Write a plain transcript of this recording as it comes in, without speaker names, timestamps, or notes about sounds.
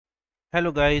Hello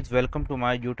guys, welcome to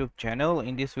my YouTube channel.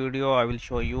 In this video I will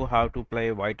show you how to play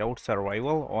Whiteout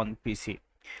Survival on PC.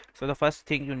 So the first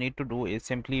thing you need to do is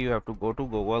simply you have to go to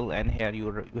Google, and here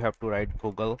you have to write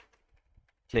Google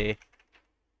play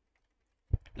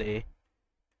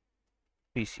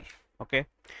PC. Okay,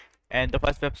 and the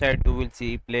first website you will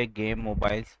see play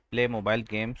mobile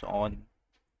games on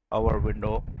our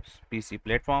Windows PC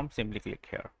platform. Simply click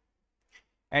here,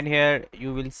 and here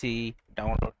you will see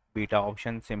download beta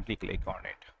option. Simply click on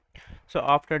it. So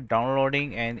after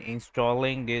downloading and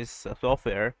installing this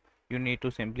software, you need to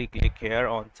simply click here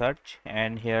on search,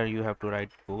 and here you have to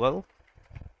write Google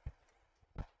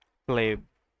Play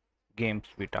Games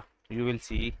Beta. You will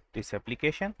see this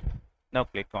application. Now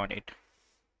click on it.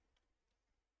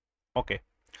 Okay,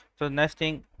 so next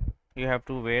thing you have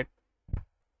to wait.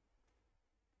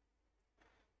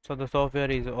 So the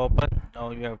software is open.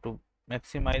 Now you have to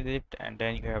maximize it, and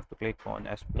then you have to click on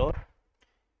explore,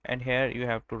 and here you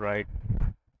have to write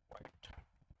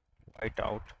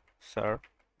whiteout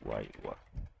survival.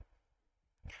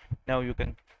 Now you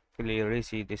can clearly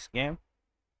see this game.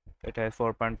 It has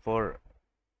 4.4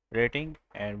 rating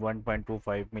and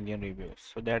 1.25 million reviews.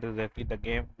 So that is exactly the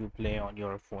game you play on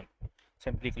your phone.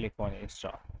 Simply click on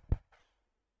install.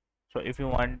 So if you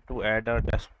want to add a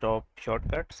desktop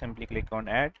shortcut, simply click on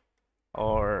add,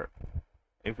 or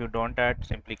if you don't add,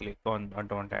 simply click on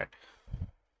don't add.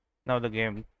 Now the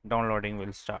game downloading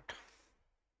will start.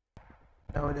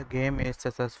 Now the game is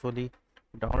successfully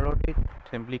downloaded.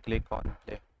 Simply click on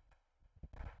play.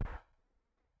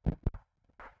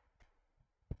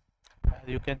 As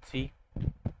you can see,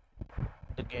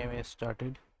 the game is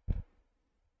started.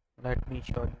 Let me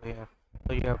show you here.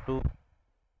 So you have to,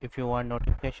 if you want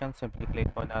notifications, simply click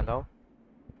on allow.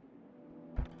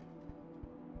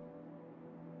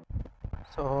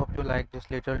 So hope you like this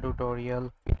little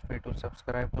tutorial. Feel free to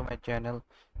subscribe to my channel,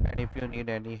 and if you need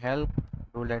any help,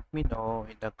 do let me know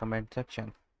in the comment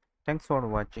section. Thanks for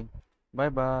watching. Bye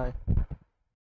bye.